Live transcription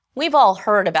We've all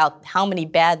heard about how many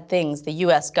bad things the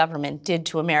U.S. government did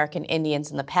to American Indians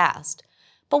in the past.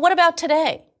 But what about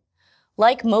today?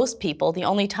 Like most people, the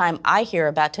only time I hear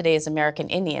about today's American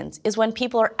Indians is when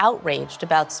people are outraged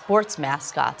about sports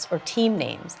mascots or team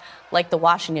names, like the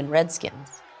Washington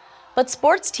Redskins. But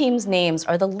sports teams' names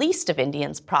are the least of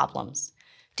Indians' problems.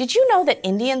 Did you know that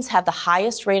Indians have the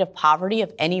highest rate of poverty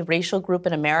of any racial group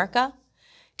in America?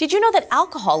 Did you know that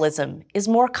alcoholism is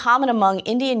more common among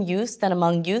Indian youths than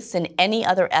among youths in any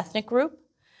other ethnic group?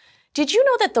 Did you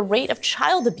know that the rate of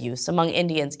child abuse among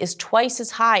Indians is twice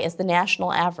as high as the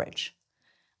national average?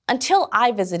 Until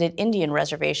I visited Indian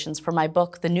reservations for my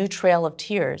book, The New Trail of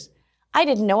Tears, I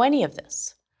didn't know any of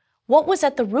this. What was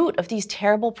at the root of these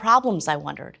terrible problems, I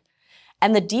wondered?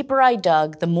 And the deeper I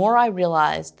dug, the more I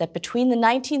realized that between the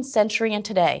 19th century and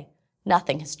today,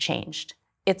 nothing has changed.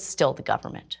 It's still the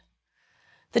government.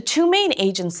 The two main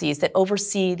agencies that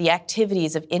oversee the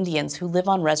activities of Indians who live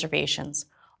on reservations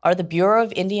are the Bureau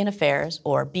of Indian Affairs,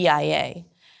 or BIA,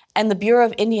 and the Bureau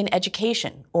of Indian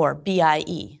Education, or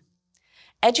BIE.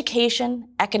 Education,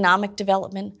 economic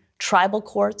development, tribal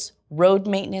courts, road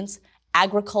maintenance,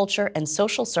 agriculture, and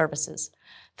social services.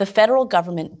 The federal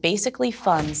government basically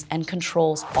funds and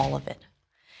controls all of it.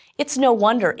 It's no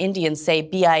wonder Indians say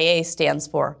BIA stands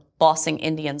for Bossing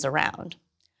Indians Around.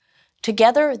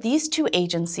 Together, these two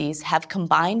agencies have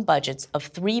combined budgets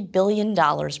of $3 billion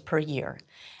per year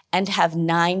and have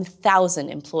 9,000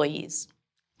 employees.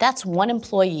 That's one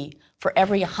employee for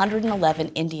every 111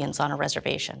 Indians on a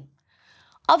reservation.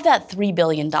 Of that $3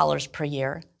 billion per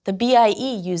year, the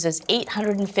BIE uses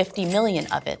 $850 million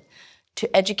of it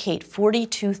to educate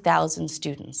 42,000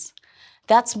 students.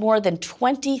 That's more than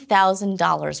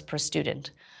 $20,000 per student,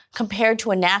 compared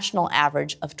to a national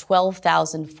average of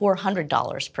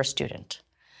 $12,400 per student.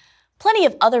 Plenty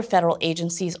of other federal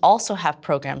agencies also have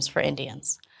programs for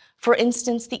Indians. For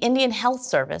instance, the Indian Health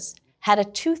Service had a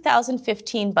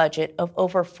 2015 budget of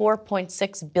over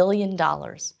 $4.6 billion.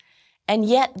 And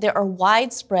yet there are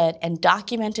widespread and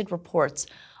documented reports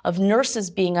of nurses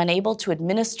being unable to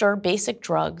administer basic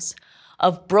drugs,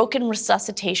 of broken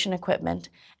resuscitation equipment,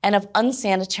 and of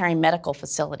unsanitary medical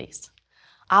facilities.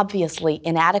 Obviously,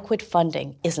 inadequate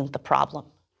funding isn't the problem.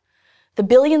 The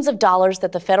billions of dollars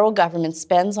that the federal government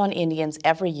spends on Indians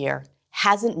every year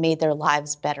hasn't made their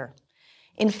lives better.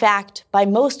 In fact, by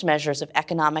most measures of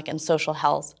economic and social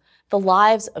health, the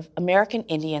lives of American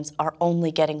Indians are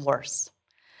only getting worse.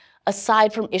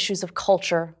 Aside from issues of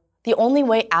culture, the only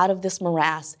way out of this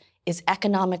morass is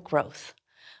economic growth.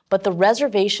 But the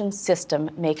reservation system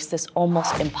makes this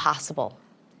almost impossible.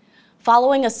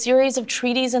 Following a series of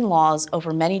treaties and laws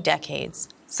over many decades,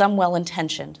 some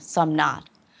well-intentioned, some not,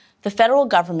 the federal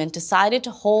government decided to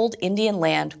hold Indian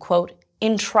land, quote,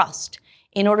 in trust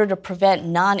in order to prevent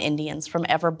non-Indians from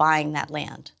ever buying that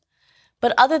land.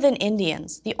 But other than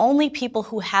Indians, the only people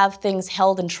who have things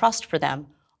held in trust for them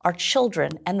are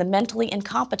children and the mentally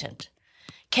incompetent.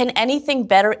 Can anything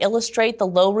better illustrate the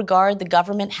low regard the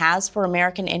government has for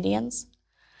American Indians?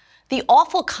 The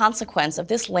awful consequence of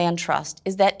this land trust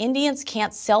is that Indians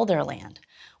can't sell their land,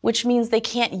 which means they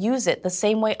can't use it the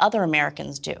same way other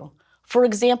Americans do. For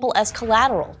example, as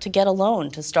collateral to get a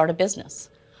loan to start a business.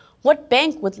 What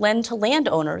bank would lend to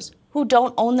landowners who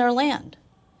don't own their land?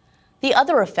 The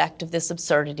other effect of this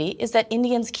absurdity is that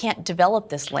Indians can't develop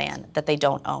this land that they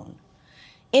don't own.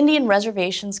 Indian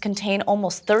reservations contain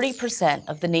almost 30%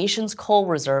 of the nation's coal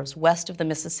reserves west of the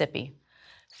Mississippi,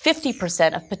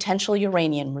 50% of potential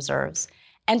uranium reserves,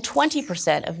 and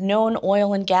 20% of known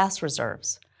oil and gas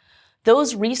reserves.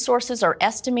 Those resources are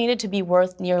estimated to be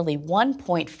worth nearly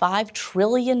 $1.5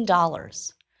 trillion.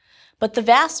 But the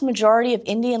vast majority of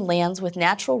Indian lands with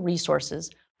natural resources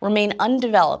remain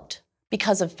undeveloped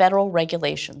because of federal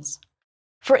regulations.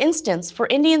 For instance, for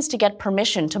Indians to get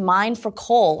permission to mine for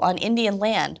coal on Indian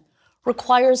land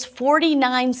requires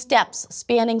 49 steps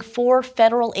spanning 4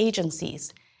 federal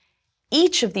agencies.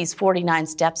 Each of these 49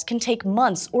 steps can take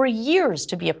months or years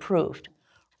to be approved.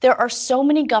 There are so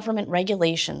many government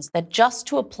regulations that just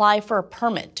to apply for a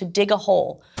permit to dig a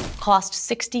hole cost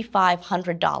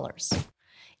 $6,500.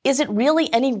 Is it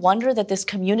really any wonder that this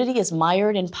community is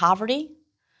mired in poverty?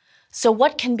 So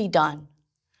what can be done?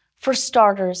 For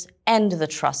starters, end the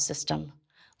trust system.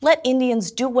 Let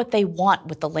Indians do what they want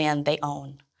with the land they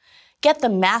own. Get the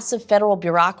massive federal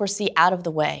bureaucracy out of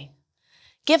the way.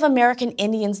 Give American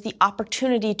Indians the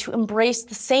opportunity to embrace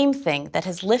the same thing that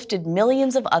has lifted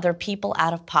millions of other people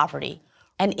out of poverty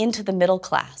and into the middle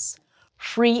class: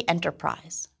 free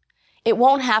enterprise. It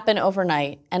won't happen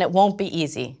overnight, and it won't be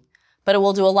easy, but it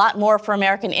will do a lot more for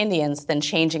American Indians than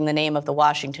changing the name of the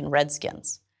Washington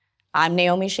Redskins. I'm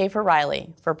Naomi Schaefer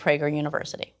Riley for Prager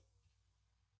University.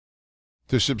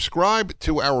 To subscribe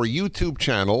to our YouTube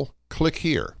channel, click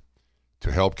here.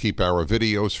 To help keep our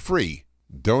videos free,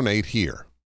 donate here.